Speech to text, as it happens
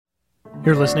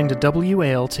You're listening to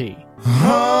WALT.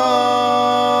 Homegrown.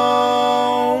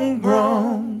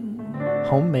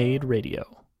 Homemade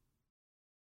radio.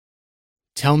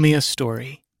 Tell me a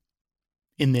story.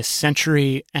 In this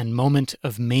century and moment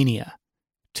of mania,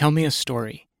 tell me a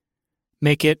story.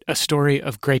 Make it a story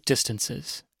of great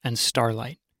distances and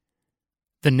starlight.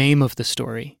 The name of the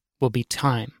story will be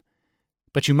Time,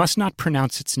 but you must not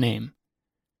pronounce its name.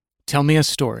 Tell me a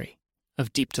story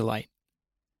of deep delight.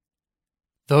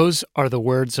 Those are the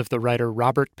words of the writer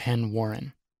Robert Penn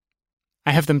Warren.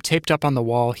 I have them taped up on the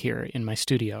wall here in my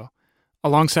studio,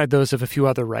 alongside those of a few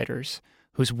other writers,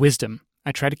 whose wisdom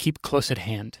I try to keep close at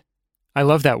hand. I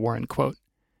love that Warren quote,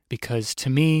 because to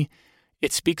me,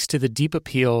 it speaks to the deep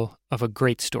appeal of a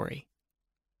great story.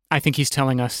 I think he's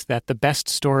telling us that the best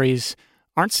stories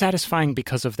aren't satisfying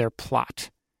because of their plot.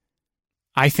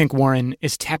 I think Warren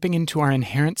is tapping into our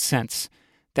inherent sense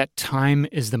that time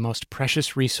is the most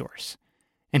precious resource,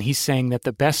 and he's saying that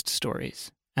the best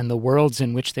stories and the worlds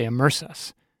in which they immerse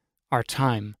us are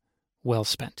time well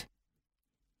spent.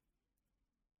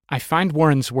 I find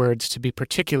Warren's words to be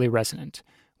particularly resonant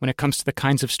when it comes to the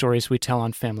kinds of stories we tell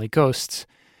on Family Ghosts,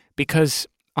 because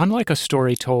unlike a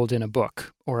story told in a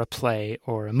book or a play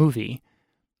or a movie,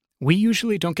 we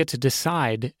usually don't get to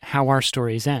decide how our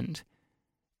stories end.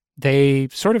 They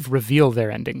sort of reveal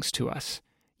their endings to us,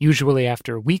 usually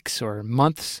after weeks or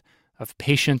months of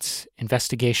patience,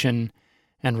 investigation,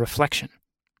 and reflection.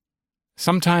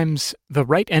 Sometimes the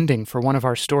right ending for one of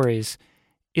our stories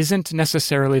isn't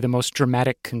necessarily the most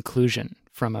dramatic conclusion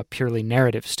from a purely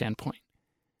narrative standpoint.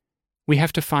 We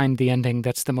have to find the ending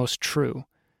that's the most true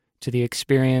to the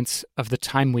experience of the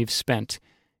time we've spent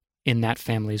in that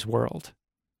family's world.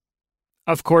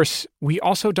 Of course, we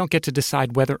also don't get to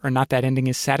decide whether or not that ending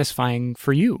is satisfying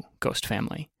for you, Ghost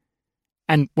Family.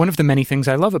 And one of the many things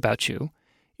I love about you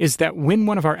is that when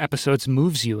one of our episodes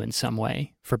moves you in some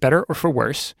way, for better or for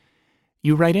worse,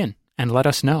 you write in and let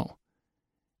us know.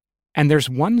 And there's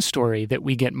one story that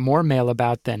we get more mail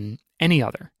about than any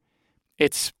other.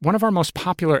 It's one of our most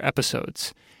popular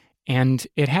episodes, and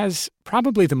it has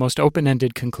probably the most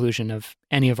open-ended conclusion of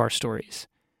any of our stories.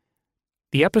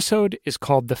 The episode is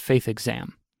called The Faith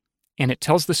Exam, and it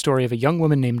tells the story of a young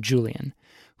woman named Julian,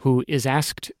 who is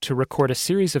asked to record a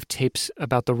series of tapes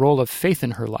about the role of faith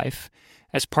in her life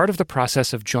as part of the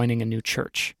process of joining a new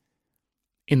church.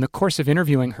 In the course of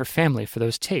interviewing her family for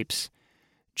those tapes,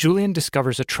 Julian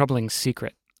discovers a troubling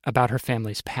secret about her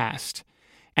family's past,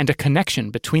 and a connection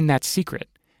between that secret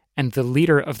and the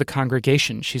leader of the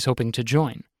congregation she's hoping to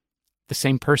join, the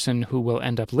same person who will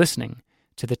end up listening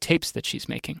to the tapes that she's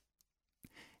making.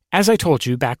 As I told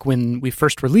you back when we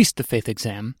first released The Faith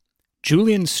Exam,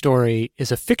 Julian's story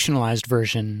is a fictionalized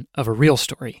version of a real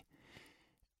story.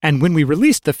 And when we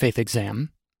released The Faith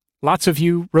Exam, lots of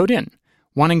you wrote in,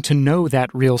 wanting to know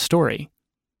that real story.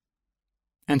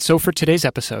 And so for today's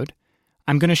episode,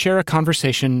 I'm going to share a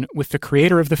conversation with the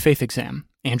creator of The Faith Exam,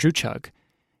 Andrew Chugg.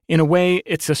 In a way,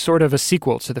 it's a sort of a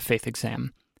sequel to The Faith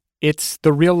Exam. It's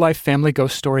the real-life family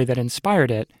ghost story that inspired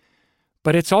it,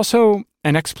 but it's also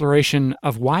an exploration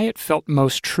of why it felt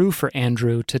most true for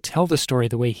Andrew to tell the story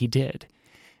the way he did,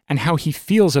 and how he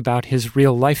feels about his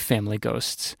real-life family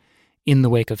ghosts in the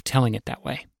wake of telling it that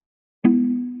way.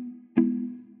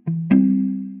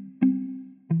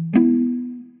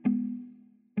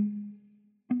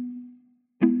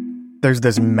 There's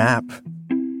this map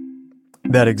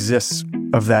that exists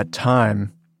of that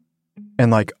time, and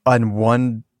like on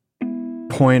one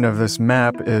point of this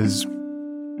map is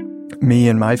me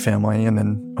and my family, and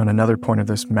then on another point of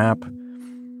this map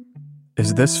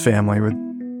is this family with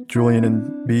Julian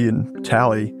and B and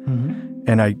Tally. Mm-hmm.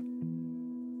 And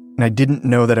I didn't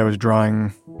know that I was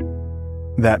drawing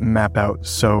that map out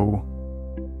so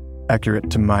accurate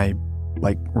to my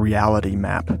like reality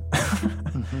map.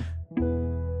 Mm-hmm.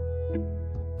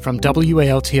 From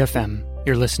WALT-FM,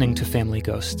 you're listening to Family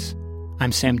Ghosts.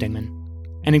 I'm Sam Dingman.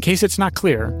 And in case it's not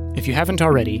clear, if you haven't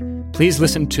already, please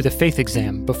listen to The Faith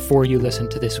Exam before you listen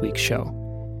to this week's show.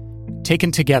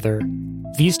 Taken together,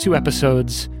 these two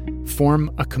episodes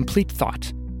form a complete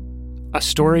thought, a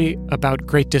story about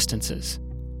great distances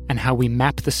and how we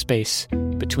map the space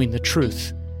between the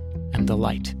truth and the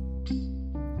light.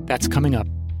 That's coming up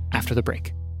after the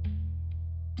break.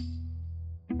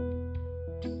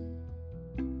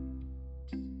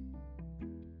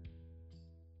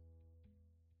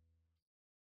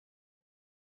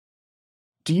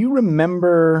 Do you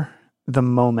remember the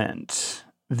moment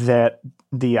that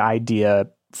the idea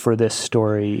for this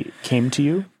story came to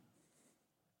you?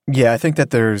 Yeah, I think that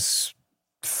there's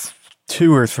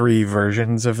 2 or 3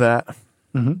 versions of that.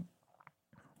 Mm-hmm.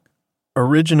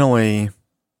 Originally,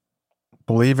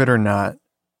 believe it or not,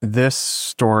 this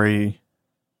story,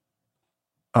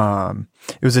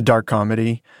 it was a dark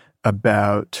comedy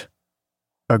about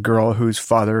a girl whose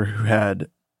father who had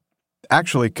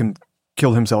actually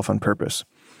killed himself on purpose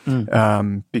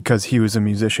because he was a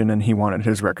musician and he wanted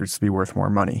his records to be worth more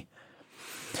money.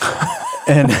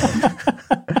 And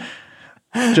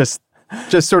just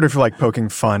sort of like poking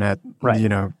fun at,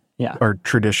 our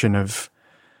tradition of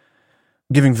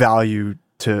giving value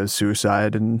to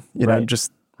suicide and,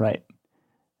 just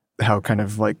how kind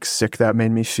of like sick that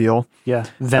made me feel. Yeah.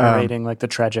 Venerating like the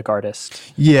tragic artist.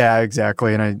 Yeah,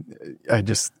 exactly. And it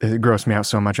grossed me out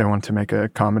so much. I wanted to make a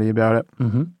comedy about it.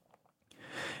 Mm-hmm.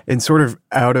 And sort of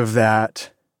out of that,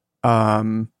 I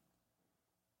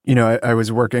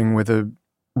was working with a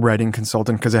writing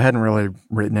consultant because I hadn't really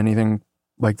written anything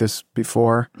like this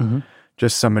before. Mm-hmm.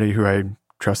 Just somebody who I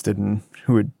trusted and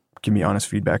who would give me honest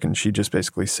feedback. And she just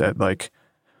basically said, like,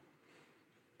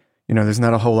 there's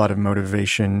not a whole lot of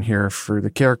motivation here for the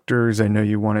characters. I know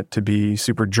you want it to be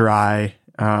super dry,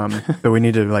 but we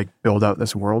need to like build out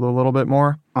this world a little bit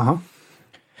more. Uh-huh.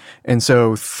 And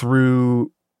so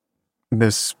through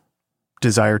this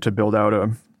desire to build out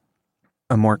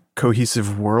a more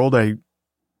cohesive world, I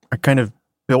kind of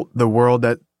built the world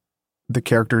that the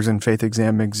characters in Faith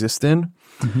Exam exist in.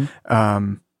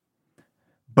 Mm-hmm.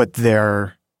 But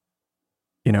their,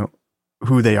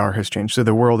 who they are has changed. So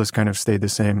the world has kind of stayed the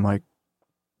same, like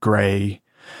gray,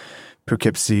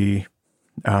 Poughkeepsie,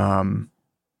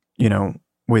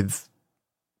 with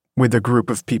a group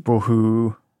of people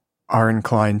who are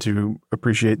inclined to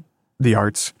appreciate the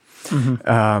arts.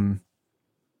 Mm-hmm.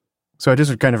 So I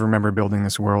just kind of remember building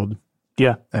this world.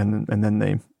 Yeah. And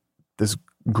then this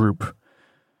group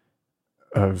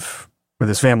or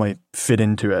this family fit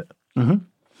into it. Mm-hmm.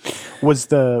 Was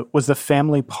the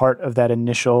family part of that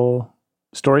initial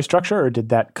story structure, or did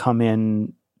that come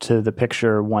in to the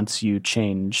picture once you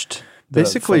changed the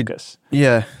focus?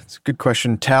 Yeah, it's a good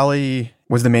question. Tally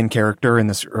was the main character in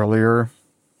this earlier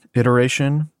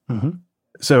iteration. Mm-hmm.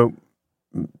 So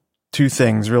two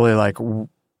things really, like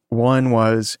one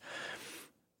was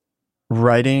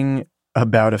writing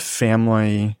about a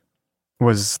family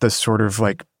was the sort of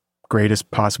like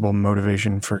greatest possible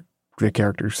motivation for the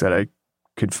characters that I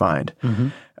could find.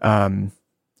 Mm-hmm.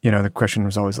 The question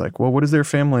was always like, well, what is their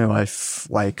family life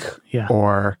like? Yeah.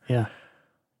 Or,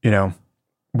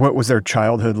 what was their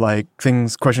childhood like?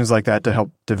 Questions like that to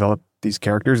help develop these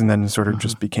characters, and then sort of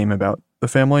just became about the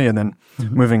family. And then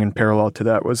moving in parallel to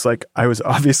that was like, I was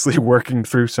obviously working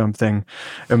through something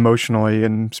emotionally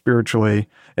and spiritually,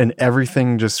 and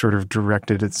everything just sort of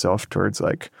directed itself towards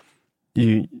like,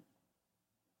 you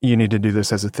need to do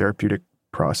this as a therapeutic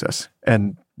process.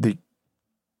 And the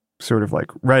sort of like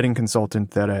writing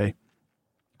consultant that I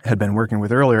had been working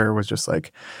with earlier was just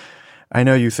like, I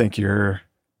know you think you're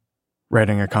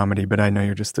writing a comedy, but I know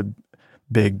you're just a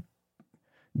big,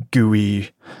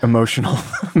 gooey, emotional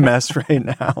mess right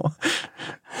now.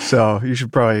 So you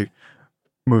should probably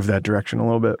move that direction a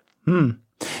little bit.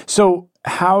 So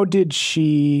how did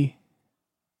she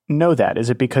know that? Is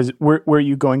it because were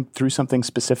you going through something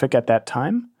specific at that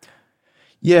time?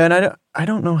 Yeah, and I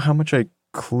don't know how much I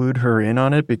clued her in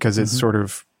on it because it's sort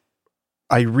of,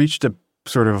 I reached a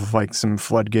sort of like some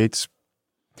floodgates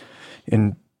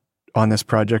on this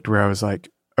project where I was like,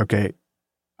 okay,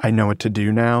 I know what to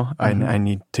do now. I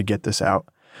need to get this out.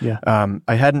 Yeah.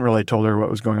 I hadn't really told her what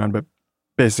was going on, but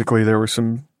basically there were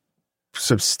some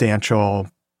substantial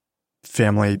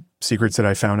family secrets that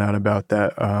I found out about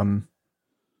that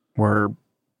were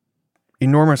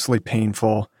enormously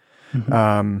painful.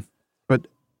 But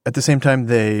at the same time,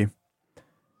 they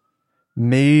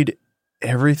made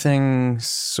everything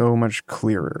so much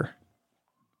clearer.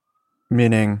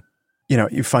 Meaning,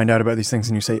 you find out about these things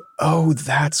and you say, oh,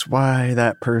 that's why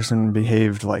that person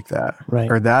behaved like that.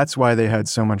 Right. Or that's why they had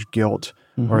so much guilt.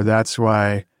 Or that's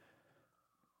why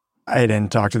I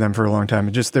didn't talk to them for a long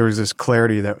time. There was this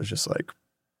clarity that was just like,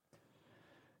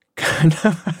 kind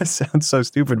of, it sounds so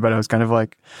stupid, but I was kind of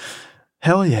like,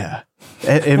 hell yeah.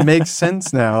 It makes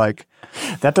sense now. Like,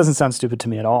 that doesn't sound stupid to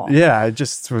me at all. Yeah, I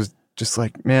just was just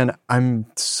like, man, I'm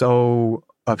so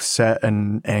upset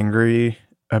and angry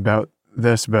about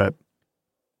this, but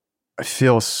I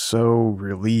feel so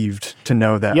relieved to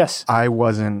know that I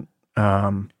wasn't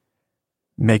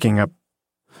making up,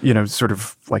 sort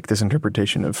of like this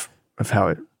interpretation of how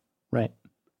it,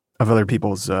 of other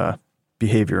people's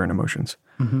behavior and emotions.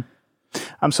 Mm-hmm.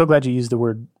 I'm so glad you used the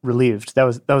word relieved. That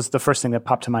was the first thing that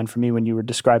popped to mind for me when you were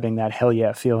describing that hell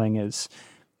yeah feeling. Is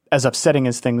as upsetting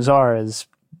as things are, as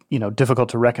difficult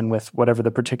to reckon with whatever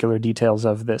the particular details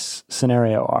of this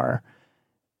scenario are.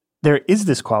 there is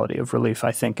this quality of relief,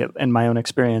 I think, in my own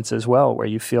experience as well, where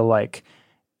you feel like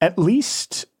at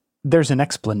least there's an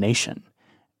explanation,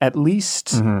 at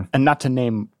least, and not to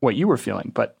name what you were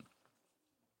feeling, but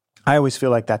I always feel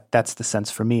like that's the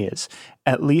sense for me is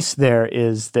at least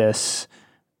there's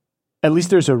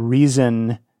a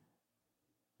reason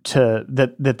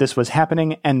that this was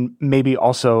happening, and maybe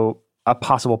also a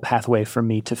possible pathway for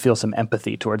me to feel some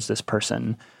empathy towards this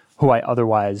person who I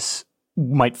otherwise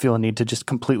might feel a need to just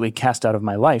completely cast out of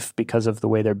my life because of the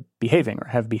way they're behaving or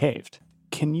have behaved.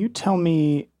 Can you tell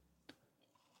me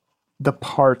the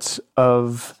parts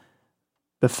of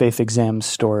the Faith Exam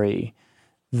story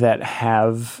that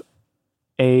have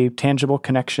a tangible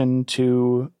connection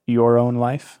to your own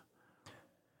life?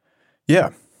 Yeah,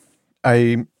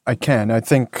 I can. I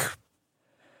think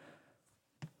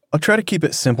I'll try to keep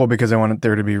it simple because I want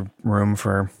there to be room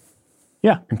for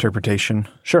interpretation.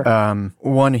 Sure.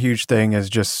 One huge thing is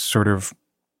just sort of,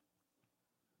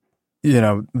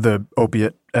 the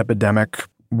opiate epidemic,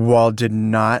 while did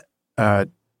not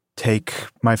take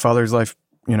my father's life,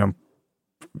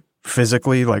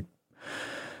 physically, like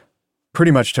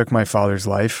pretty much took my father's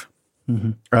life.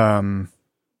 Mm-hmm.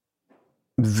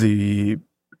 The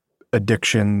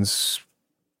addictions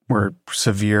were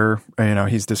severe.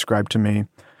 He's described to me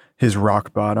his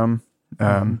rock bottom,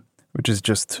 which is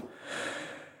just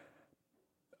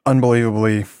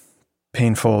unbelievably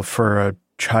painful for a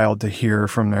child to hear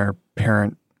from their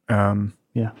parent. During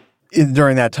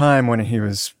that time when he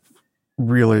was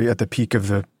really at the peak of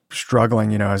the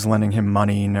struggling, I was lending him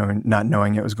money, not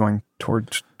knowing it was going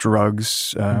towards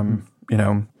drugs.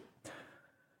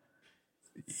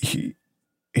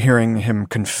 Hearing him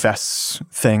confess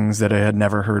things that I had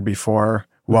never heard before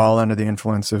while under the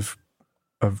influence of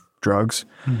drugs.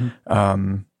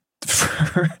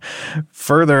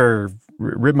 Further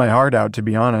ripped my heart out, to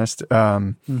be honest.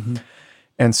 And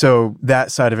so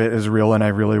that side of it is real, and I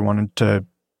really wanted to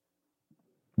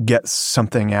get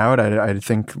something out. I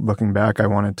think looking back, I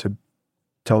wanted to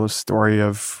tell the story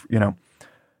of,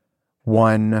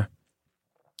 one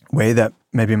way that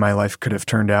maybe my life could have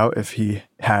turned out if he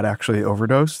had actually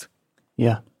overdosed.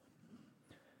 Yeah.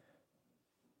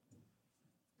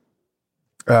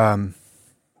 The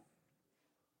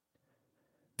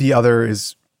other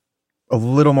is a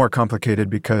little more complicated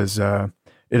because it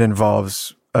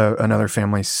involves another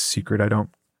family secret I don't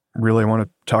really want to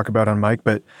talk about on mic,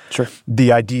 but sure.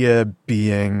 The idea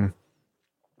being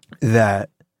that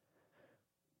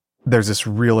there's this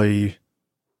really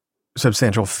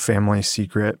substantial family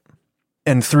secret,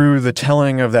 and through the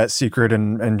telling of that secret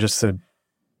and just the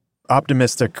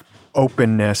optimistic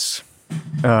openness,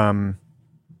 the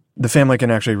family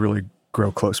can actually really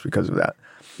grow close because of that.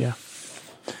 Yeah.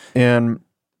 And,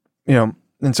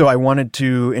 and so I wanted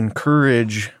to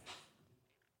encourage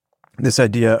this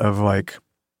idea of like,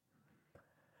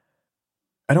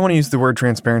 I don't want to use the word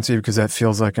transparency because that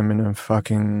feels like I'm in a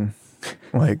fucking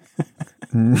like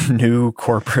new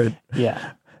corporate.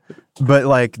 Yeah. But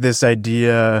like this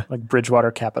idea, like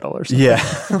Bridgewater Capital or something. Yeah.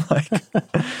 Like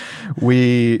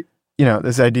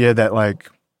this idea that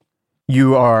like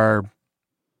you are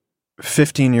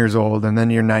 15 years old and then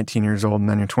you're 19 years old and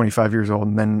then you're 25 years old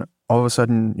and then all of a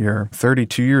sudden you're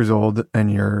 32 years old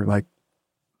and you're like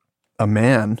a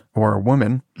man or a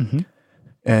woman. Mm-hmm.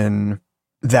 And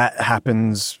that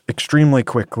happens extremely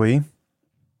quickly.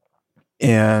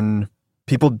 And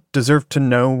people deserve to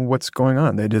know what's going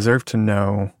on. They deserve to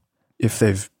know if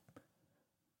they've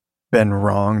been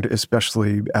wronged,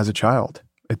 especially as a child.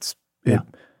 It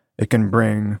can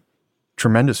bring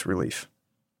tremendous relief.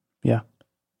 Yeah.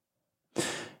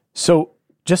 So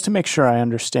just to make sure I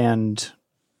understand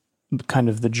kind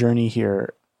of the journey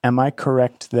here, am I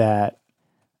correct that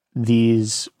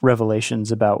these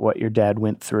revelations about what your dad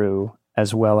went through,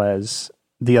 as well as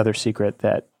the other secret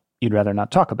that you'd rather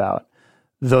not talk about,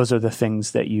 those are the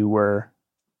things that you were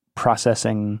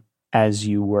processing as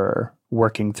you were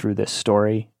working through this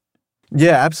story?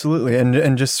 Yeah, absolutely.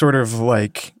 And just sort of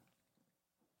like,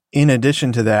 in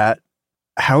addition to that,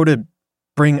 how to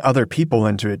bring other people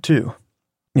into it too.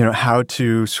 How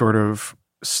to sort of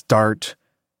start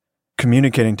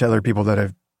communicating to other people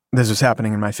that this is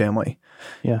happening in my family.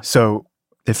 Yeah. So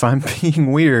if I'm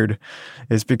being weird,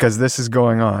 it's because this is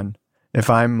going on. If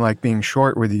I'm like being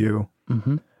short with you,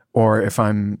 mm-hmm. or if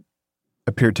I'm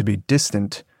appear to be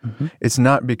distant, mm-hmm. it's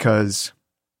not because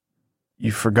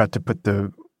you forgot to put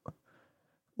the,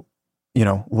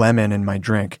 lemon in my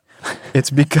drink. It's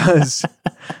because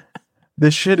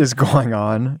this shit is going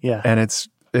on. Yeah. And it's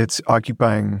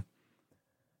occupying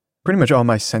pretty much all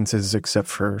my senses except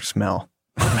for smell.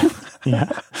 Yeah.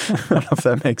 I don't know if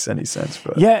that makes any sense,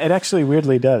 but Yeah, it actually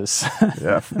weirdly does.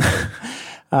 yeah.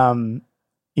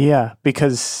 Yeah,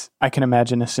 because I can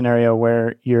imagine a scenario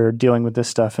where you're dealing with this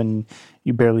stuff and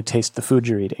you barely taste the food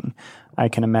you're eating. I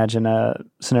can imagine a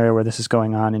scenario where this is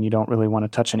going on and you don't really want to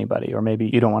touch anybody, or maybe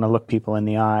you don't want to look people in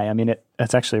the eye. I mean,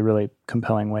 it's actually a really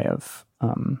compelling way of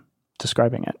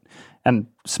describing it. And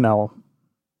smell,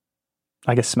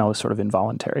 I guess smell is sort of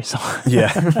involuntary. So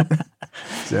Yeah,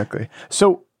 exactly.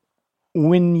 So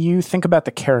when you think about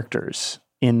the characters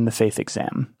in the faith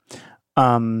exam,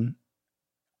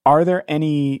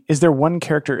 is there one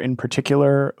character in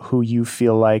particular who you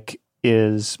feel like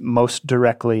is most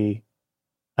directly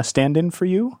a stand-in for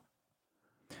you?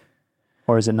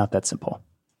 Or is it not that simple?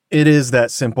 It is that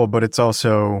simple, but it's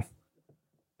also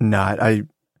not.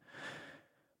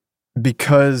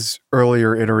 Because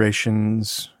earlier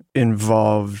iterations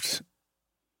involved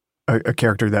a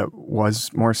character that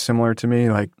was more similar to me,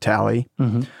 like Tally,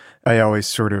 Mm-hmm. I always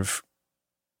sort of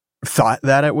thought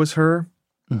that it was her.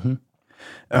 Mm-hmm.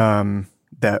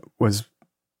 That was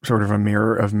sort of a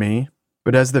mirror of me.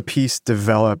 But as the piece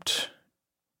developed,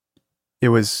 it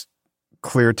was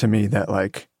clear to me that,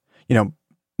 like, you know,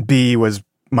 B was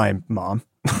my mom.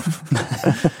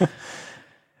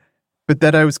 But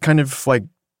that I was kind of like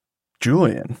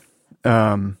Julian,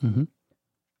 Mm-hmm.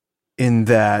 in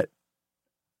that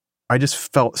I just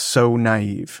felt so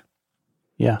naive.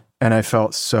 Yeah. And I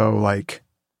felt so, like,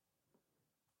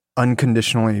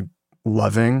 unconditionally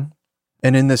loving.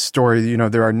 And in this story, you know,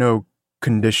 there are no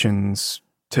conditions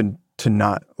to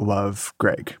not love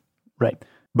Greg. Right.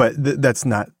 But that's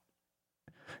not,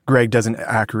 Greg doesn't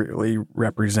accurately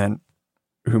represent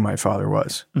who my father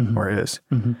was Mm-hmm. or is.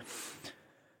 Mm-hmm.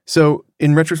 So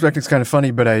in retrospect, it's kind of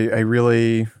funny, but I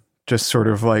really just sort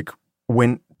of like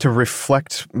went to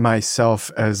reflect myself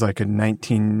as like a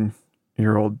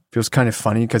 19-year-old. Feels kind of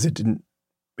funny because it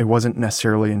wasn't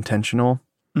necessarily intentional,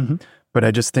 Mm-hmm. but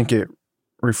I just think it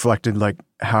reflected like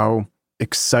how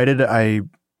excited I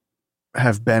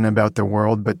have been about the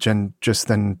world, but just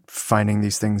then finding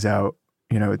these things out,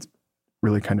 you know, it's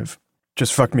really kind of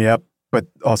just fucked me up, but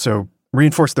also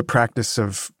reinforced the practice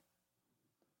of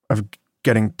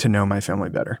getting to know my family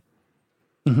better.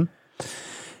 Mm-hmm.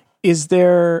 Is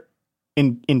there,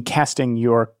 in casting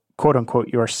your quote unquote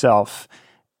yourself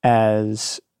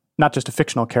as not just a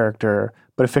fictional character,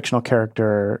 but a fictional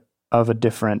character of a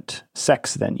different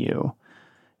sex than you,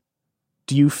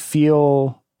 do you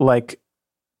feel like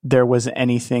there was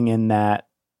anything in that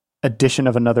addition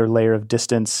of another layer of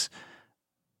distance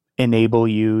enable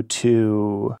you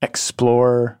to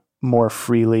explore more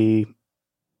freely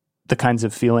the kinds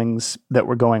of feelings that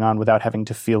were going on without having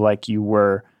to feel like you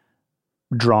were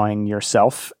drawing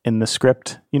yourself in the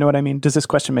script? You know what I mean? Does this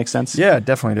question make sense? Yeah, it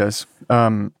definitely does.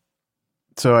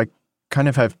 So I kind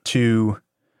of have two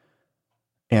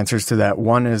answers to that.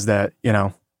 One is that, you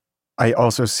know, I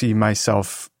also see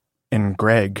myself in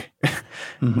Greg.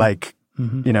 Mm-hmm. Like,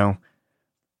 Mm-hmm. you know,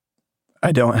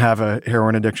 I don't have a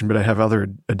heroin addiction, but I have other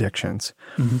addictions.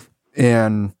 Mm-hmm.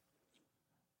 And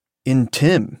in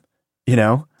Tim, you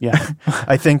know, Yeah.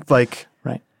 I think like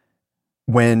Right.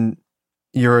 when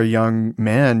you're a young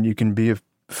man, you can be a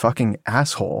fucking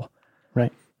asshole.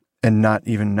 Right. And not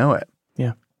even know it.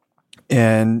 Yeah.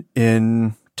 And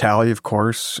in Tally, of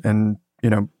course, and, you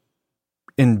know,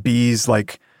 in B's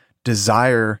like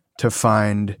desire to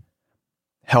find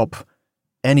help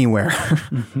anywhere,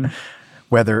 Mm-hmm.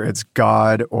 whether it's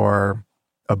God or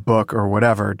a book or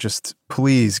whatever, just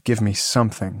please give me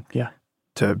something Yeah.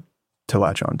 to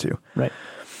latch onto. Right.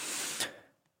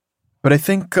 But I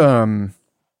think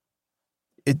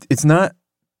it's not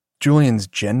Julian's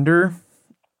gender,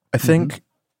 I think,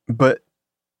 but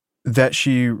that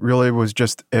she really was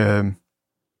just a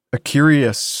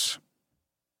curious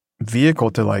vehicle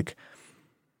to like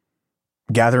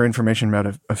gather information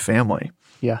about a family.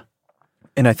 Yeah.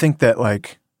 And I think that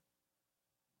like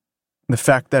the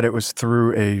fact that it was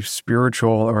through a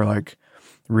spiritual or like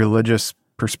religious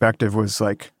perspective was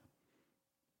like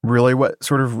really what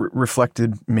sort of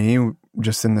reflected me,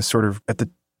 just in this sort of, at the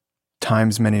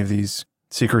times many of these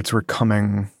secrets were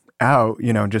coming out,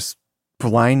 you know, just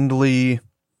blindly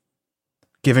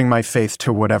giving my faith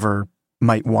to whatever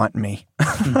might want me.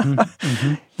 Mm-hmm.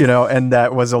 Mm-hmm. You know, and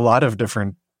that was a lot of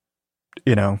different,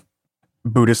 you know,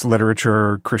 Buddhist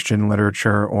literature, Christian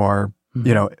literature, or, Mm-hmm.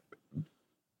 you know,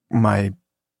 my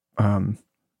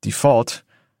default,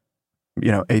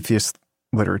 you know, atheist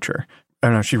literature. I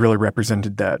don't know, she really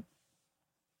represented that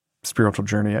spiritual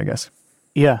journey, I guess.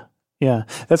 Yeah. Yeah.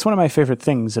 That's one of my favorite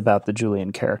things about the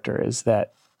Julian character, is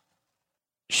that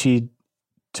she,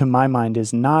 to my mind,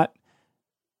 is not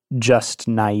just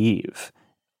naive.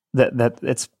 that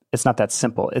it's not that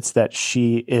simple. It's that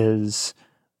she is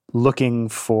looking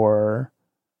for,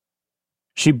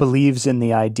 she believes in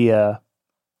the idea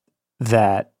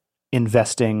that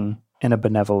investing in a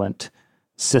benevolent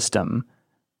system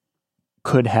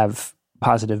could have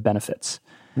positive benefits.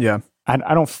 Yeah.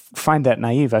 I don't find that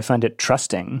naive. I find it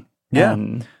trusting. Yeah.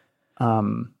 And,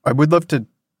 I would love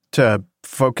to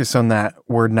focus on that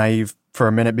word naive for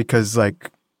a minute, because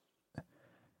like,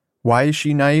 why is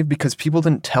she naive? Because people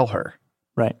didn't tell her.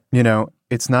 right. You know,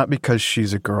 it's not because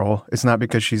she's a girl. It's not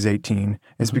because she's 18.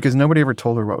 It's because nobody ever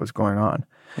told her what was going on.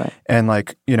 Right. And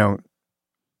like, you know,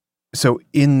 so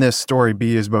in this story,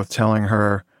 B is both telling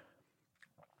her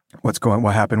what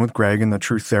happened with Greg and the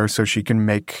truth there, so she can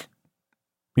make,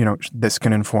 you know, this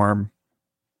can inform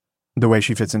the way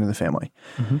she fits into the family.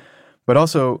 Mm-hmm. But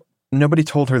also, nobody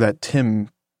told her that Tim,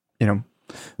 you know,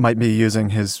 might be using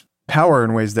his power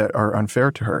in ways that are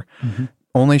unfair to her. Mm-hmm.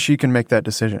 Only she can make that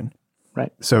decision.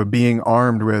 Right. So being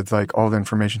armed with like all the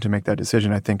information to make that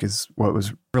decision, I think, is what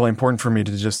was really important for me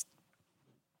to just,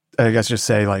 I guess, just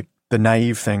say like the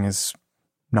naive thing is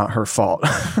not her fault.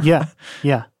 Yeah.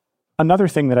 Yeah. Another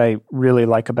thing that I really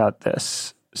like about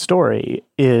this story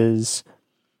is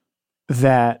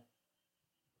that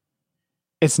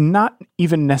it's not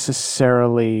even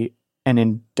necessarily an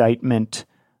indictment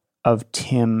of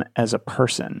Tim as a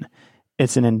person.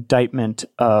 It's an indictment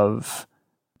of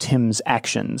Tim's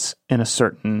actions at a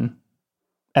certain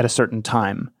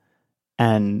time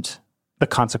and the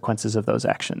consequences of those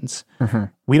actions. Mm-hmm.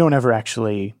 We don't ever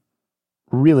actually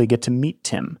really get to meet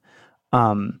Tim.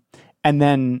 And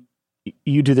then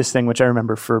you do this thing, which I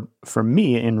remember for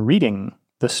me in reading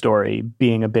the story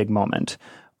being a big moment,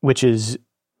 which is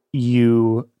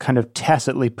you kind of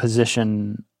tacitly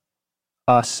position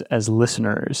us as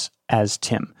listeners as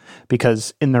Tim.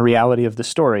 Because in the reality of the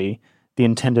story, the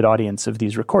intended audience of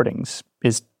these recordings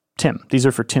is Tim. These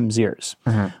are for Tim's ears.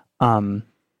 Mm-hmm.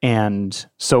 And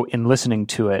so in listening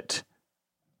to it,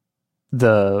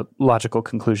 the logical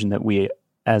conclusion that we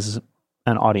as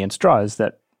an audience draw is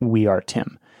that we are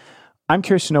Tim. I'm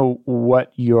curious to know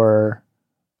what your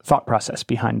thought process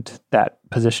behind that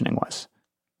positioning was.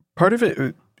 Part of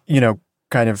it, you know,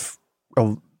 kind of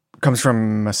comes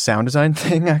from a sound design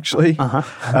thing, actually,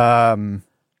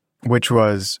 which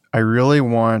was I really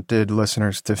wanted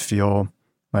listeners to feel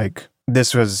like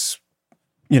this was,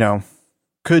 you know,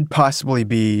 could possibly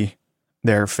be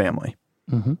their family.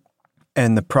 Mm-hmm.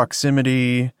 And the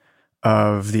proximity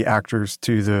of the actors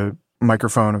to the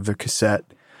microphone of the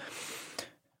cassette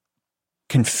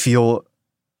can feel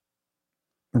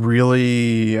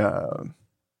really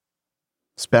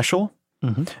special.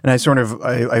 Mm-hmm. And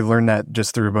I learned that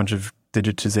just through a bunch of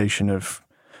digitization of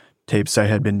tapes I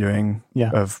had been doing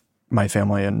of my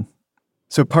family. And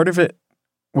so part of it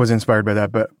was inspired by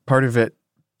that, but part of it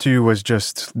too was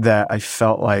just that I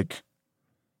felt like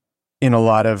in a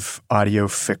lot of audio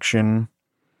fiction,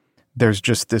 there's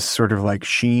just this sort of like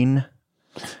sheen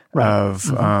of,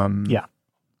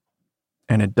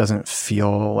 and it doesn't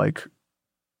feel like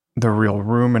the real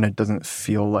room, and it doesn't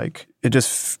feel like, it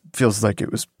just feels like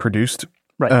it was produced.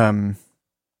 Right.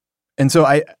 And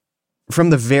so from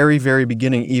the very, very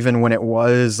beginning, even when it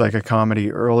was like a comedy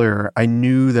earlier, I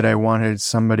knew that I wanted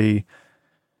somebody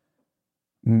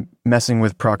messing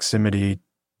with proximity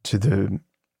to the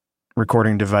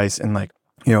recording device. And like,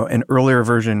 you know, an earlier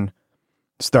version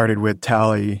started with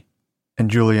Tally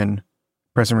and Julian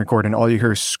press and record, and all you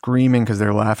hear is screaming because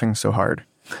they're laughing so hard.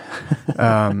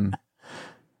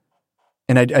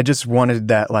 And I just wanted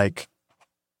that like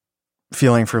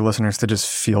feeling for listeners to just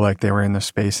feel like they were in the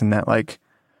space, and that like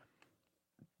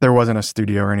there wasn't a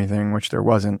studio or anything, which there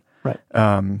wasn't. Right.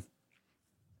 And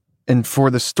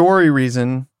for the story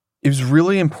reason, it was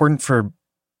really important for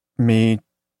me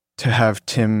to have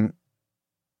Tim,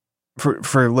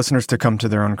 for listeners to come to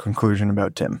their own conclusion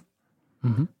about Tim.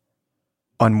 Mm-hmm.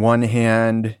 On one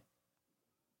hand,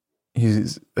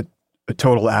 he's a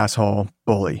total asshole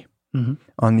bully. Mm-hmm.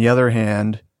 On the other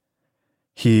hand,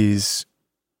 he's,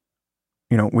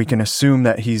 you know, we can assume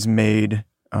that he's made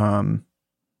some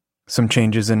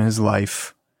changes in his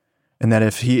life, and that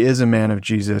if he is a man of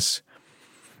Jesus,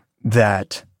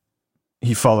 that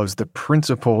he follows the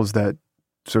principles that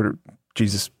sort of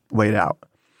Jesus laid out.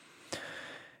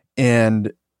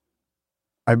 And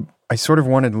I sort of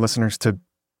wanted listeners to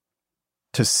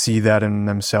see that in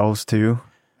themselves too.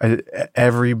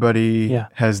 Everybody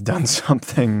has done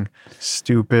something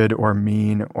stupid or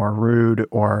mean or rude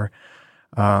or,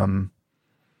 you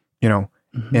know,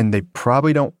 and they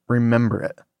probably don't remember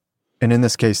it. And in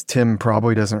this case, Tim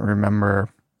probably doesn't remember,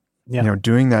 you know,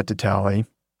 doing that to Tally.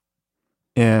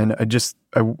 And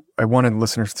I wanted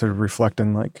listeners to reflect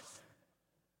on like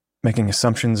making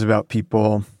assumptions about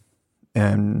people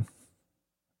and,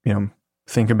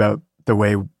 think about the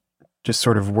way just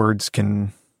sort of words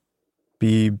can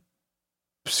be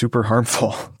super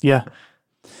harmful. Yeah.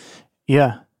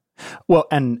 Yeah. Well,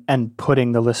 and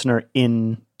putting the listener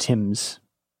in Tim's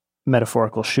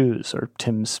metaphorical shoes or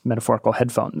Tim's metaphorical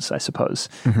headphones, I suppose,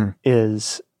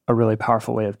 is a really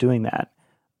powerful way of doing that.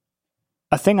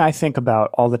 A thing I think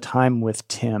about all the time with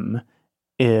Tim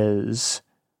is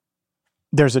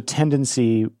there's a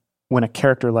tendency when a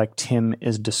character like Tim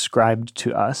is described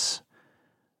to us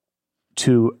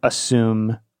to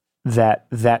assume that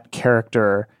that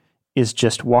character is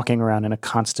just walking around in a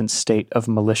constant state of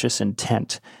malicious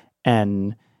intent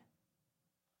and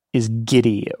is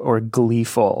giddy or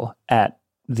gleeful at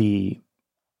the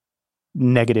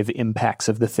negative impacts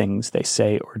of the things they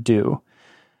say or do.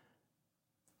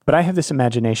 But I have this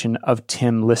imagination of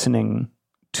Tim listening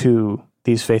to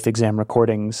these faith exam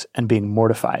recordings and being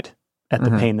mortified at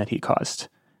the pain that he caused.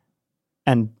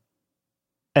 And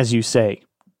as you say,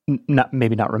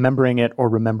 maybe not remembering it or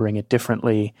remembering it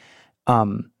differently,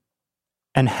 and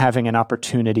having an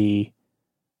opportunity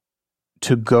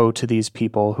to go to these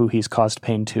people who he's caused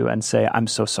pain to and say, I'm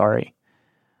so sorry.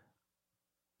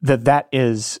 That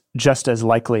is just as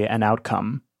likely an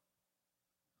outcome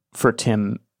for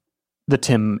Tim, the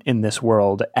Tim in this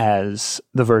world, as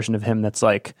the version of him that's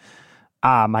like,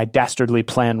 my dastardly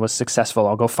plan was successful.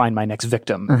 I'll go find my next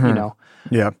victim,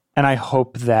 Yeah. And I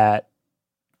hope that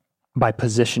by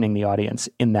positioning the audience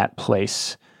in that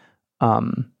place,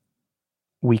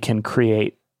 we can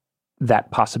create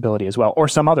that possibility as well, or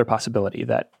some other possibility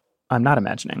that I'm not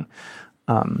imagining.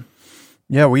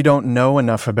 Yeah, we don't know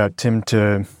enough about Tim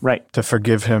to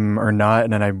forgive him or not,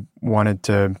 and then I wanted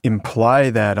to imply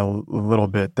that a little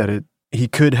bit, that he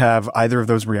could have either of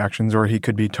those reactions, or he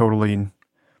could be totally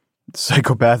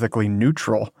psychopathically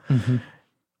neutral.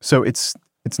 So it's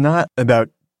not about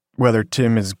whether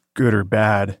Tim is good or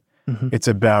bad. It's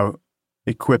about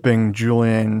equipping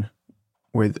Julian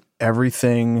with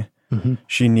everything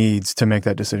she needs to make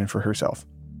that decision for herself.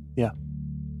 Yeah.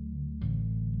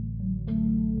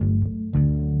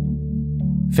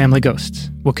 Family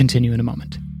Ghosts will continue in a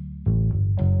moment.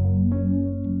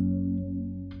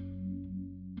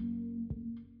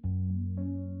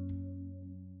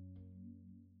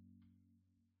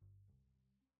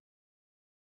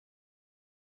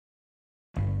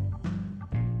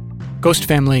 Ghost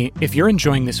family, if you're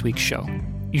enjoying this week's show,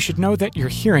 you should know that you're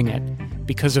hearing it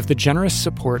because of the generous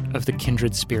support of the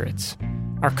Kindred Spirits,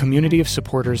 our community of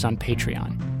supporters on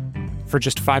Patreon. For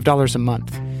just $5 a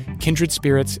month, Kindred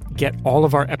Spirits get all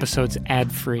of our episodes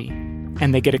ad-free,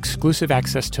 and they get exclusive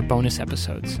access to bonus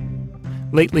episodes.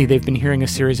 Lately, they've been hearing a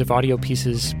series of audio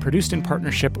pieces produced in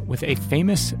partnership with a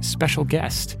famous special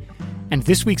guest, and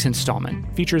this week's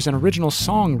installment features an original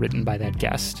song written by that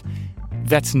guest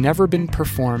that's never been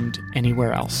performed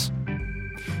anywhere else.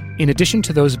 In addition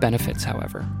to those benefits,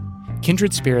 however,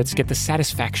 Kindred Spirits get the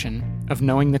satisfaction of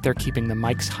knowing that they're keeping the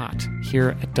mics hot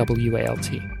here at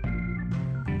WALT.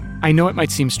 I know it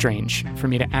might seem strange for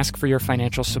me to ask for your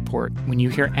financial support when you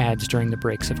hear ads during the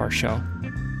breaks of our show.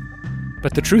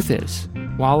 But the truth is,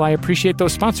 while I appreciate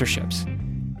those sponsorships,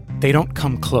 they don't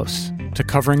come close to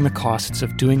covering the costs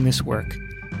of doing this work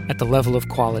at the level of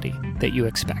quality that you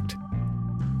expect.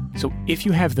 So if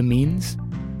you have the means,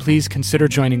 please consider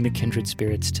joining the Kindred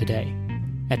Spirits today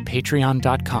at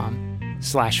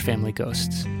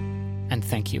patreon.com/familyghosts. And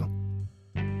thank you.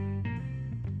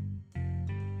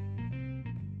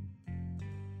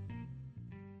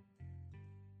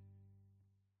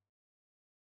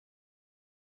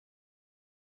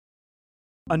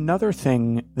 Another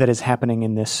thing that is happening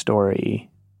in this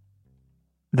story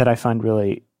that I find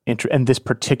really and this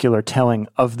particular telling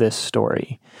of this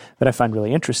story that I find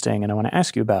really interesting and I want to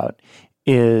ask you about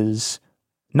is,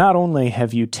 not only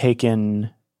have you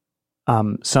taken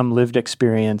some lived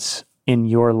experience in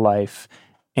your life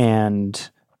and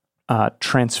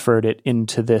transferred it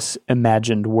into this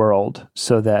imagined world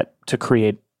so that to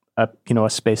create a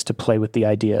space to play with the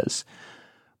ideas,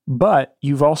 but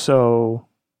you've also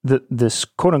this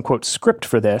quote unquote script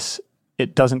for this.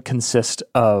 It doesn't consist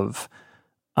of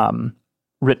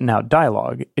written out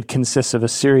dialogue. It consists of a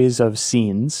series of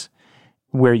scenes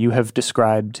where you have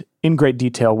described in great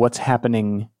detail what's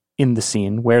happening in the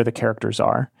scene, where the characters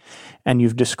are, and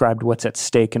you've described what's at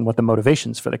stake and what the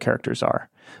motivations for the characters are.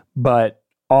 But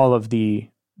all of the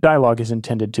dialogue is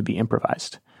intended to be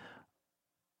improvised.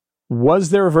 Was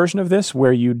there a version of this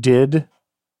where you did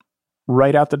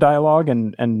write out the dialogue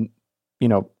and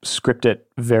script it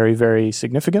very, very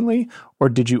significantly, or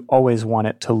did you always want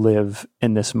it to live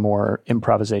in this more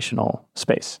improvisational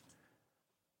space?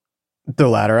 The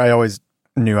latter. I always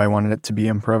knew I wanted it to be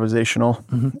improvisational.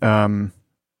 Mm-hmm.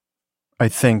 I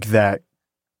think that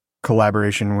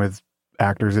collaboration with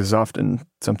actors is often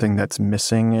something that's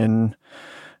missing in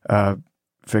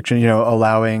fiction,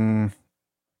 allowing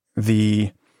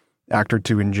the actor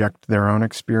to inject their own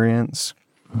experience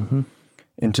mm-hmm.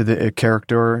 into the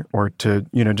character, or to,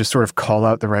 just sort of call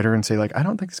out the writer and say, like, I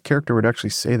don't think this character would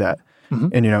actually say that. Mm-hmm.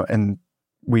 And, and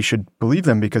we should believe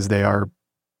them because they are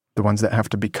the ones that have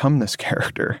to become this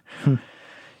character. Hmm.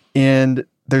 And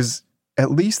there's,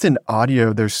 at least in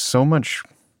audio, there's so much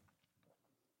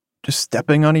just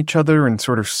stepping on each other and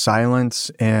sort of silence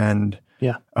and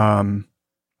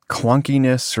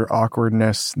clunkiness or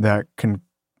awkwardness that can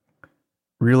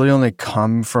really only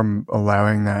come from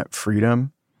allowing that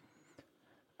freedom.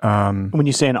 When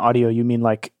you say in audio, you mean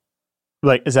like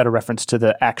is that a reference to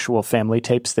the actual family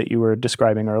tapes that you were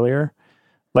describing earlier?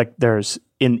 Like there's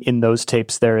in those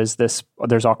tapes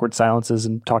there's awkward silences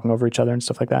and talking over each other and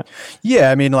stuff like that.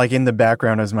 Yeah, I mean, like in the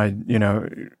background as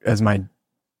my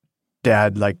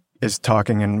dad like is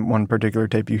talking in one particular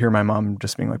tape, you hear my mom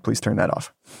just being like, "Please turn that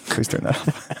off. Please turn that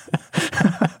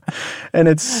off." And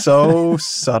it's so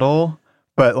subtle,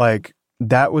 but like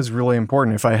that was really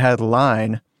important. If I had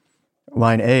line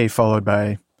A followed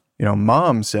by,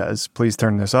 mom says, "Please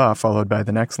turn this off," followed by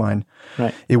the next line,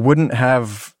 right, it wouldn't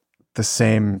have the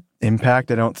same impact,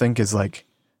 I don't think, as like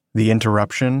the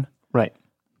interruption, right,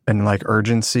 and like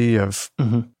urgency of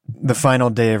mm-hmm. the final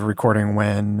day of recording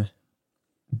when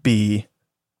B,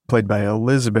 played by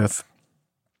Elizabeth,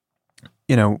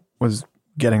 was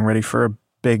getting ready for a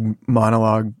big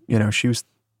monologue.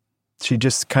 She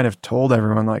just kind of told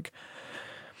everyone, like,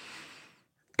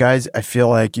 guys, I feel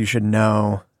like you should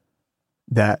know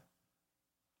that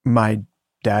my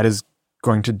dad is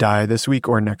going to die this week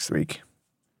or next week.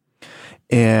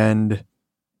 And,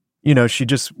 she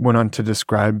just went on to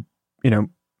describe,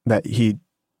 that he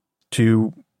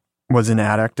too was an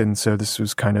addict. And so this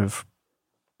was kind of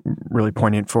really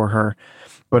poignant for her,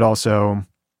 but also,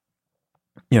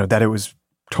 that it was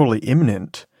totally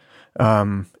imminent.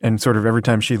 And sort of every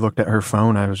time she looked at her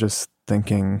phone, I was just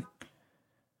thinking,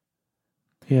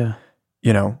 yeah,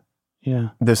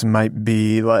 this might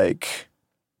be like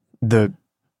the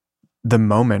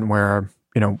moment where,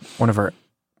 one of our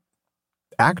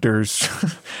actors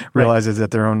realizes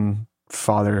that their own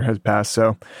father has passed.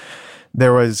 So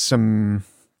there was some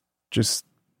there's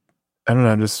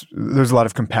a lot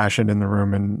of compassion in the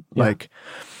room and like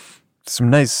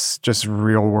some nice, just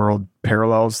real world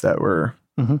parallels that were,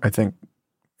 mm-hmm. I think,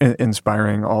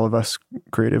 inspiring all of us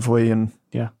creatively and,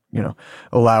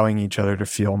 allowing each other to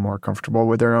feel more comfortable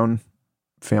with their own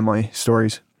family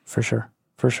stories. For sure.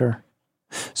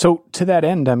 So to that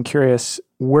end, I'm curious,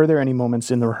 were there any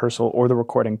moments in the rehearsal or the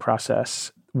recording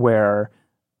process where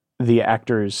the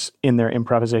actors in their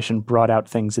improvisation brought out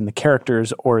things in the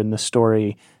characters or in the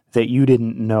story that you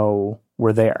didn't know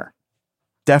were there?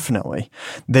 Definitely.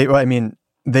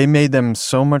 They made them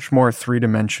so much more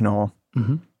three-dimensional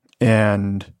mm-hmm.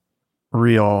 and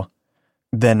real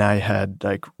than I had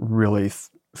like really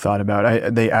thought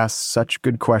about. They asked such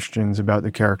good questions about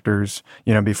the characters,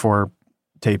 before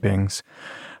tapings.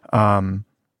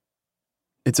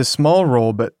 It's a small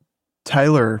role, but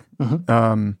Tyler,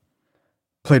 mm-hmm.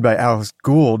 Played by Alex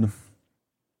Gould,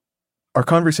 our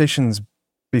conversations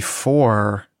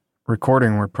before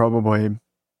recording were probably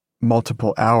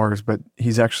multiple hours, but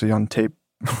he's actually on tape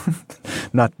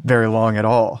not very long at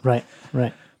all. Right.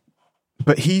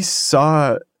 But he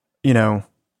saw,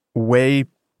 way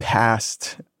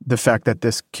past the fact that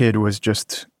this kid was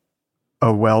just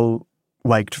a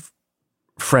well-liked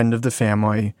friend of the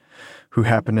family who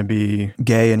happened to be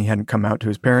gay and he hadn't come out to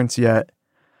his parents yet.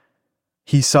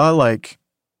 He saw like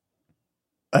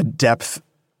a depth,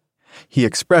 he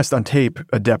expressed on tape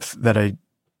a depth that I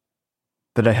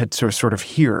had to sort of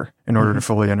hear in order mm-hmm. to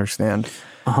fully understand,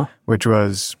 uh-huh. which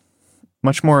was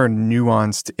much more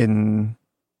nuanced in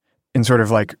sort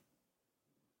of like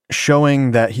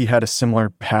showing that he had a similar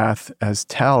path as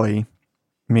Tally,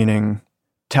 meaning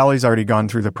Tally's already gone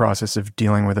through the process of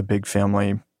dealing with a big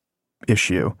family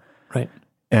issue. Right.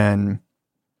 And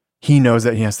he knows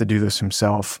that he has to do this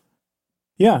himself.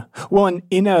 Yeah. Well, and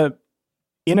in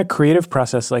a creative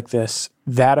process like this,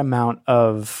 that amount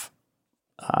of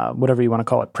whatever you want to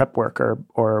call it, prep work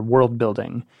or world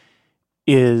building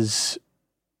is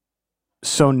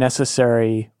so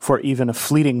necessary for even a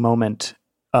fleeting moment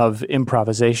of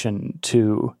improvisation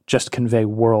to just convey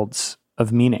worlds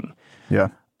of meaning. Yeah.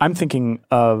 I'm thinking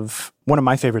of one of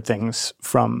my favorite things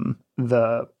from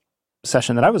the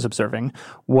session that I was observing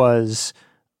was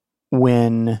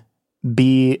when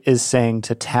B is saying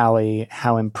to Tally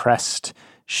how impressed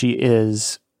she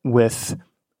is with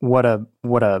what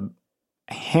a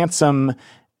handsome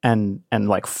and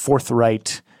like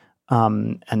forthright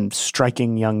and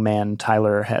striking young man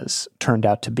Tyler has turned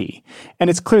out to be. And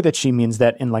it's clear that she means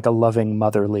that in like a loving,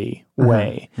 motherly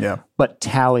way. Yeah. But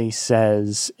Tally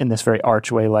says in this very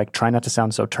arch way, like, try not to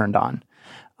sound so turned on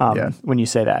when you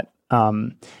say that.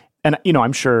 And,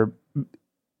 I'm sure,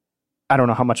 I don't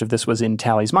know how much of this was in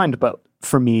Tally's mind, but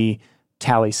for me,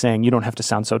 Tally saying, you don't have to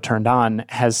sound so turned on,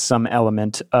 has some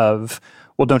element of,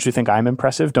 well, don't you think I'm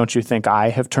impressive? Don't you think I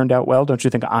have turned out well? Don't you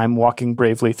think I'm walking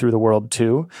bravely through the world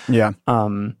too? Yeah.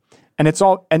 And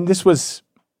this was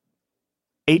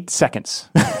 8 seconds.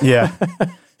 Yeah.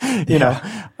 you know,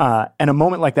 and a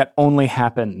moment like that only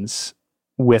happens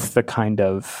with the kind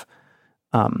of,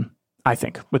 I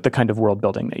think, with the kind of world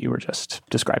building that you were just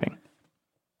describing.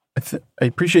 I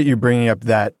appreciate you bringing up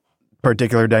that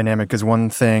particular dynamic, because one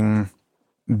thing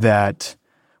that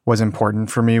was important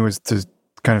for me was to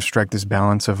kind of strike this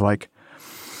balance of like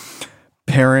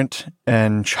parent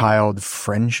and child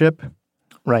friendship.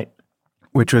 Right.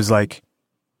 Which was like,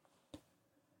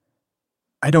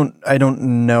 I don't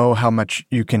know how much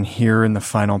you can hear in the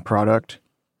final product,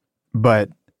 but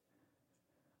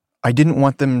I didn't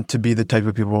want them to be the type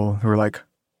of people who are like,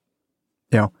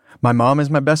 my mom is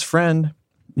my best friend.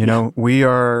 We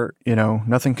are,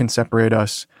 nothing can separate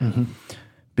us. Mm-hmm.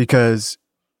 Because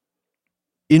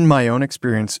in my own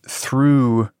experience,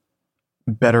 through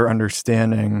better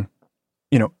understanding,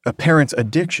 a parent's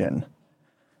addiction,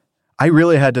 I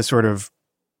really had to sort of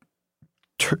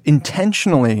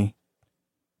intentionally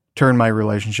turn my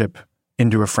relationship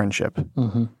into a friendship.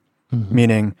 Mm-hmm. Mm-hmm.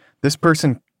 Meaning this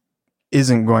person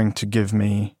isn't going to give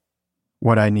me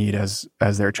what I need as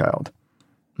their child.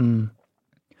 Mm.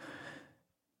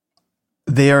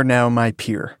 They are now my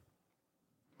peer.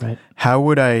 Right. How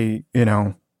would I,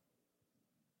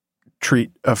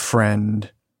 treat a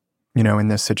friend, in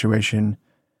this situation?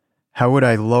 How would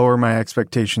I lower my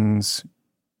expectations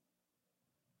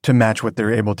to match what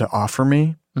they're able to offer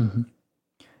me? Mm-hmm.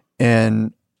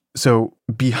 And so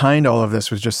behind all of this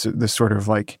was just this sort of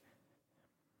like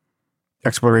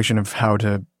exploration of how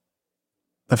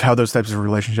those types of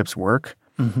relationships work.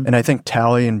 Mm-hmm. And I think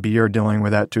Tally and B are dealing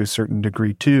with that to a certain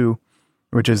degree too,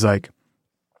 which is like,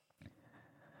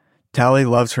 Tally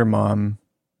loves her mom.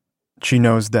 She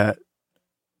knows that,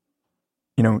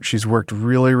 she's worked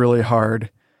really, really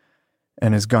hard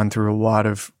and has gone through a lot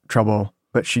of trouble,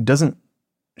 but she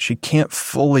can't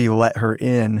fully let her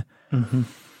in mm-hmm.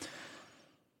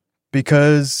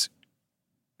 because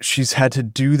she's had to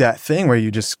do that thing where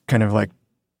you just kind of like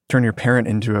turn your parent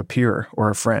into a peer or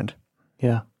a friend.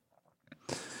 Yeah.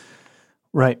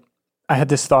 Right. I had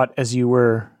this thought as you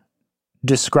were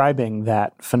describing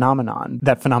that phenomenon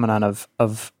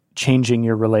of changing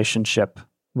your relationship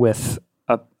with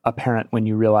a parent when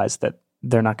you realize that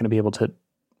they're not going to be able to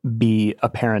be a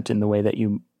parent in the way that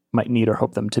you might need or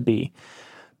hope them to be.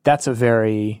 That's a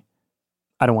very,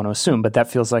 I don't want to assume, but that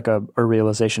feels like a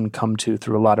realization come to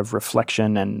through a lot of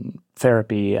reflection and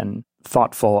therapy and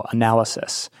thoughtful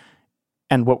analysis.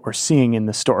 And what we're seeing in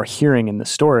the story, hearing in the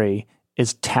story,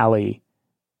 is Tally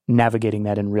navigating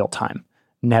that in real time,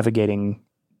 navigating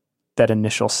that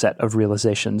initial set of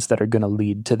realizations that are going to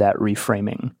lead to that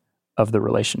reframing of the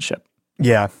relationship.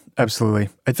 Yeah, absolutely.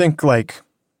 I think like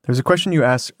there's a question you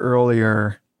asked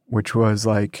earlier, which was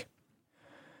like,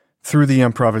 through the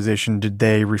improvisation, did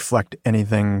they reflect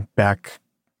anything back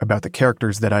about the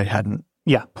characters that I hadn't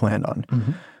planned on?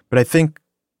 Mm-hmm. But I think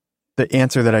the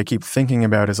answer that I keep thinking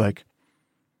about is like,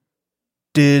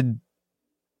 did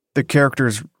the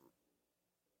characters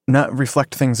not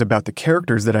reflect things about the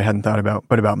characters that I hadn't thought about,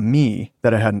 but about me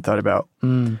that I hadn't thought about?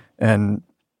 And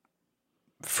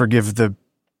forgive the,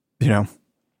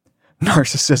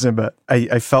 narcissism, but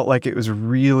I felt like it was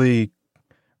really,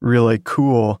 really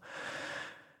cool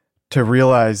to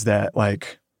realize that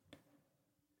like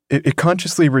it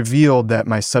consciously revealed that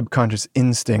my subconscious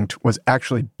instinct was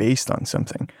actually based on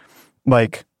something.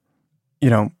 Like,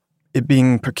 it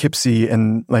being Poughkeepsie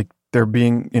and like there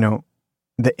being,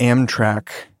 the Amtrak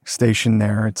station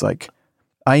there. It's like,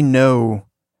 I know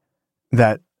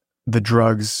that the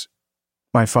drugs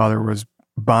my father was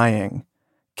buying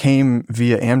came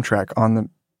via Amtrak on the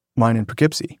line in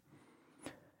Poughkeepsie.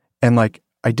 And like,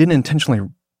 I didn't intentionally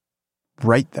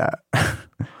write that.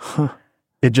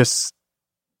 It just,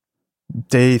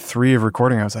 day 3 of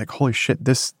recording, I was like, holy shit,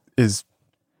 this is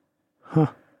a,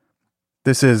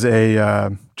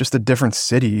 just a different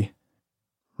city.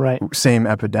 Right. Same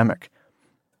epidemic.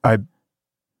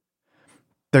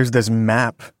 there's this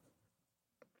map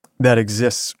that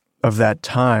exists of that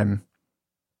time.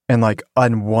 And like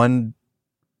on one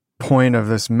point of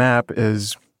this map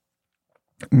is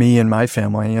me and my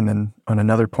family. And then on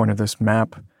another point of this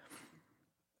map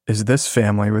is this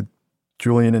family with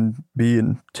Julian and B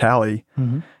and Tally.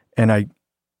 Mm-hmm. And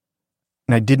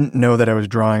I didn't know that I was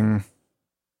drawing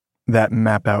that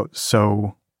map out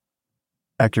so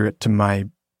accurate to my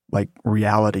like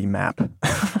reality map.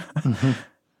 Mm-hmm.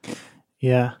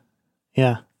 Yeah.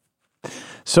 Yeah.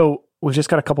 So we've just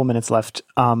got a couple minutes left.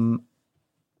 And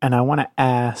I want to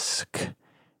ask,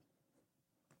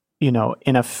 in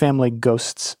a family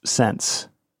ghosts sense,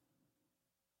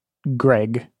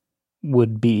 Greg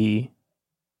would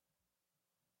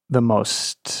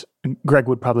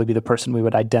probably be the person we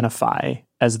would identify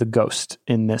as the ghost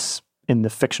in the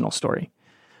fictional story.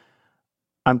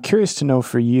 I'm curious to know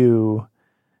for you,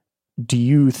 do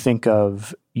you think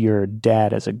of your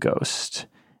dad as a ghost?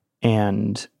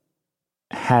 And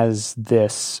has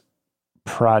this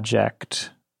project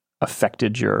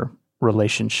affected your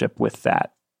relationship with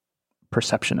that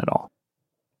perception at all?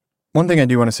 One thing I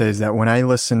do want to say is that when I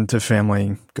listen to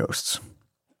family ghosts,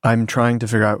 I'm trying to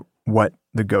figure out what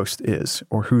the ghost is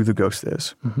or who the ghost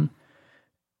is. Mm-hmm.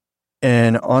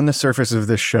 And on the surface of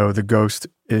this show, the ghost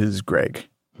is Greg.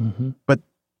 Mm-hmm. But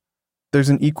there's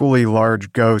an equally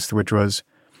large ghost, which was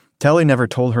Tally never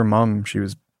told her mom she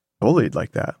was bullied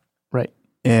like that. Right.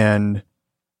 And,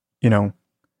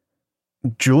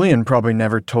 Julian probably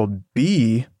never told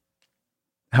B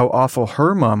how awful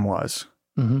her mom was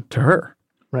mm-hmm. to her.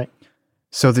 Right.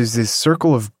 So there's this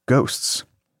circle of ghosts.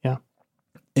 Yeah.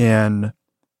 And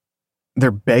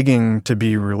they're begging to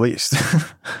be released.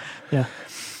 Yeah.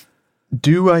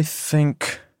 Do I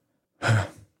think...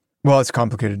 Well, it's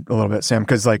complicated a little bit, Sam,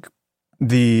 because like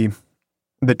the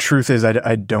truth is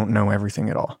I don't know everything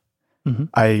at all. Mm-hmm.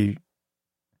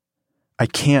 I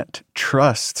can't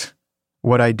trust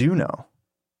what I do know,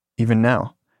 even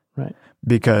now. Right.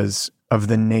 Because of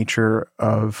the nature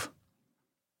of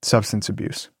substance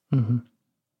abuse. Mm-hmm.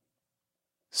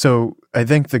 So I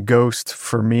think the ghost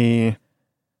for me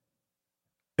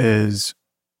is,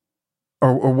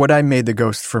 or what I made the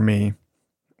ghost for me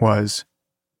was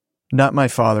not my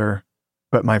father,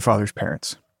 but my father's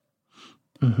parents.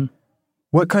 Mm-hmm.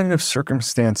 What kind of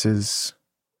circumstances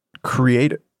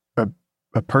create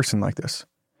a person like this?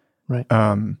 Right.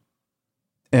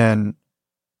 And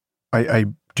I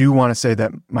do want to say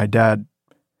that my dad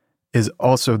is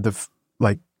also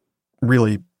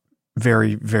really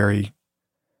very, very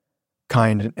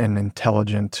kind and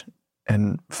intelligent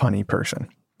and funny person.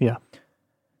 Yeah.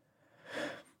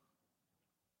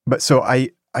 But so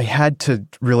I had to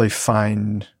really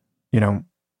find,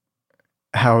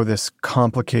 how this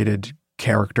complicated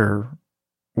character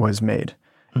was made.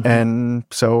 Mm-hmm. And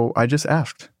so I just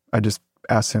asked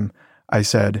him, I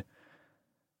said,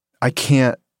 I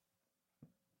can't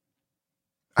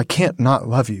not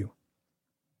love you.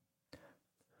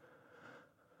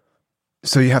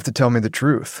 So you have to tell me the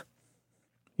truth.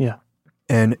 Yeah.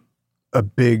 And a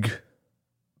big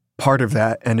part of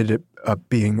that ended up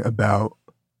being about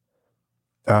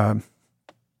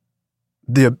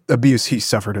the abuse he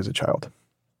suffered as a child.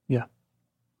 Yeah.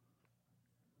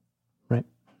 Right.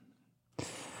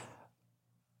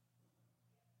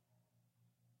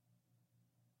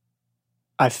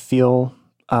 I feel,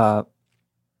 I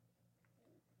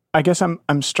guess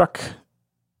I'm struck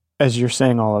as you're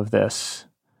saying all of this,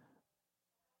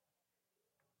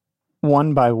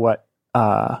 one, by what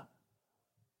a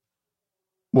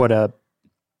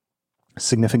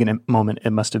significant moment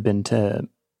it must have been to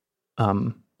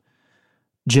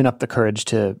gin up the courage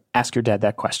to ask your dad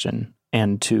that question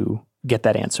and to get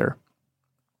that answer.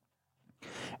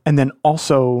 And then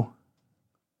also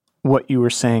what you were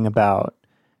saying about,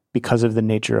 because of the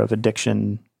nature of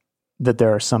addiction, that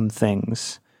there are some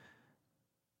things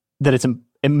that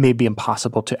it may be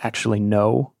impossible to actually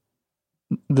know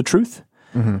the truth.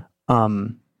 Mm-hmm.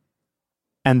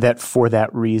 And that for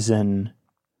that reason,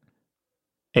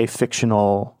 a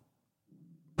fictional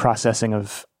processing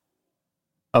of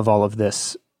all of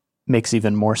this makes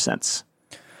even more sense.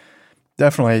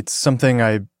 Definitely. It's something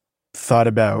I thought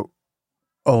about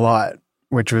a lot,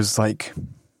 which was like,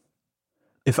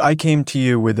 if I came to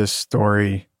you with a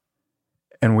story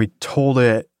and we told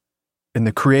it in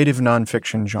the creative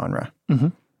nonfiction genre, mm-hmm.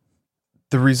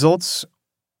 the results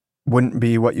wouldn't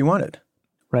be what you wanted.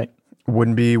 Right.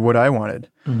 Wouldn't be what I wanted.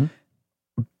 Mm-hmm.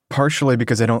 Partially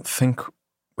because I don't think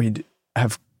we'd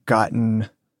have gotten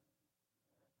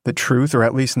the truth, or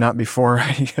at least not before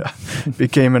I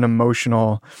became an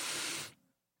emotional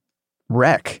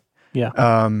wreck.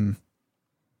 Yeah.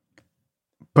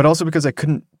 but also because I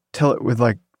couldn't tell it with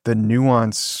like the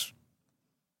nuance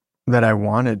that I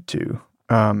wanted to.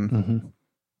 I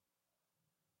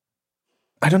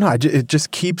don't know. It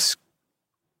just keeps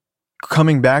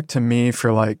coming back to me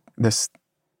for like this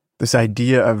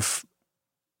idea of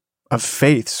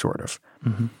faith, sort of.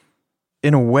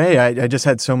 In a way, I just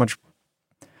had so much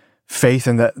faith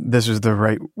in that this was the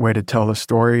right way to tell the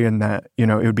story, and that, you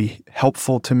know, it would be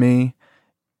helpful to me.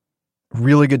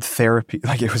 Really good therapy.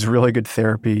 Like, it was really good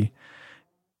therapy.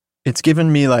 It's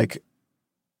given me like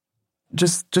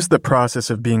just the process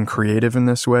of being creative in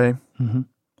this way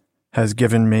has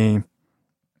given me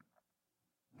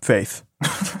faith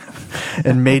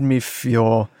and made me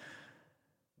feel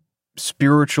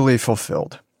spiritually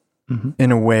fulfilled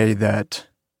in a way that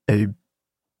a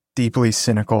deeply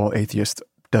cynical atheist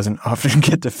doesn't often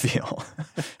get to feel.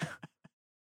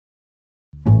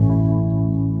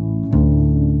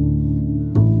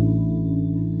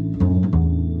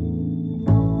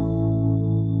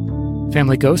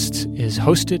 Family Ghosts is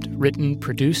hosted, written,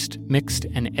 produced, mixed,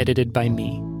 and edited by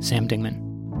me, Sam Dingman.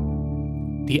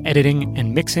 The editing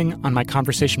and mixing on my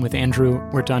conversation with Andrew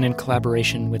were done in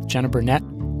collaboration with Jenna Burnett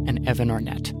and Evan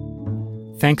Arnett.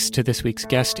 Thanks to this week's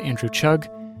guest, Andrew Chugg,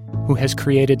 who has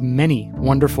created many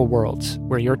wonderful worlds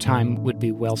where your time would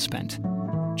be well spent.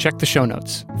 Check the show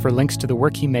notes for links to the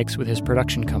work he makes with his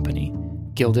production company,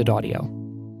 Gilded Audio.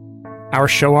 Our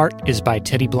show art is by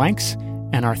Teddy Blanks,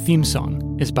 and our theme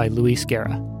song is by Luis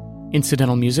Guerra.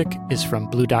 Incidental music is from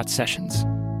Blue Dot Sessions.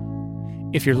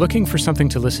 If you're looking for something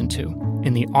to listen to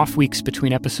in the off weeks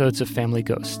between episodes of Family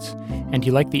Ghosts, and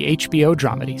you like the HBO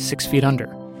dramedy 6 Feet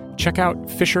Under, check out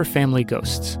Fisher Family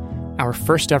Ghosts, our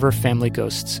first ever Family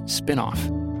Ghosts spin-off.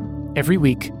 Every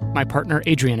week, my partner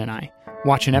Adrian and I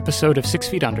watch an episode of 6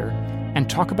 Feet Under and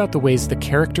talk about the ways the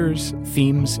characters,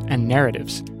 themes, and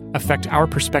narratives affect our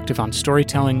perspective on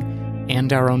storytelling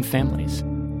and our own families.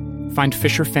 Find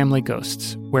Fisher Family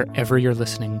Ghosts wherever you're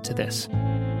listening to this.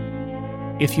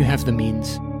 If you have the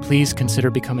means, please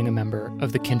consider becoming a member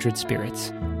of the Kindred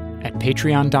Spirits at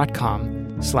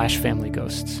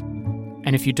patreon.com/familyghosts.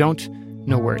 And if you don't,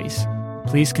 no worries.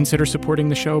 Please consider supporting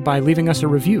the show by leaving us a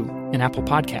review in Apple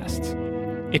Podcasts.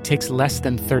 It takes less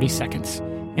than 30 seconds,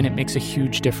 and it makes a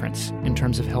huge difference in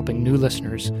terms of helping new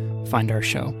listeners find our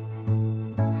show.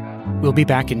 We'll be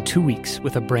back in 2 weeks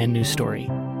with a brand new story.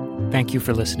 Thank you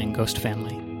for listening, Ghost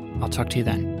Family. I'll talk to you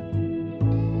then.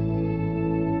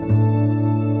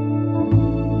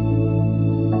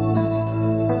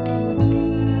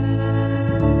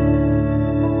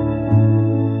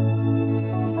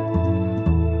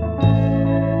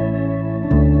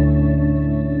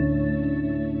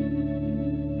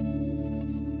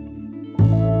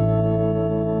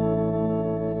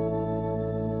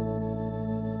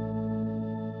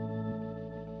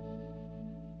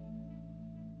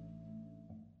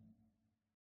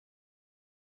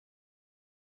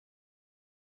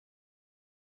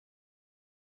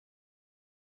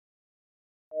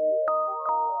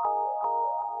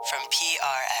 From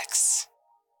PRX.